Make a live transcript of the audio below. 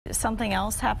something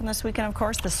else happened this weekend, of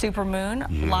course, the supermoon.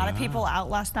 Yeah. A lot of people out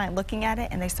last night looking at it,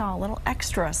 and they saw a little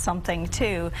extra something,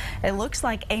 too. It looks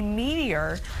like a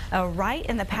meteor right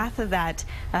in the path of that,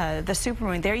 the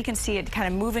supermoon. There you can see it kind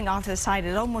of moving off to the side.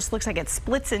 It almost looks like it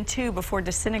splits in two before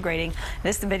disintegrating.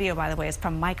 This video, by the way, is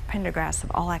from Mike Pendergrass of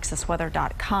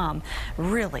allaccessweather.com.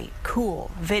 Really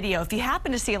cool video. If you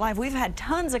happen to see it live, we've had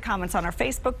tons of comments on our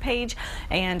Facebook page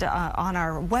and on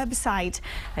our website.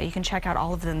 You can check out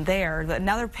all of them there.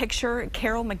 Another picture,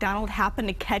 Carol McDonald happened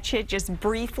to catch it just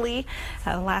briefly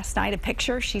last night. A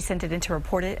picture, she sent it in to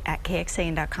report it at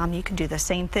KXAN.com. You can do the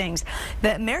same things.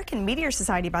 The American Meteor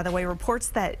Society, by the way, reports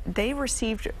that they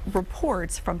received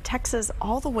reports from Texas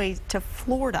all the way to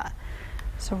Florida.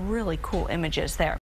 So really cool images there.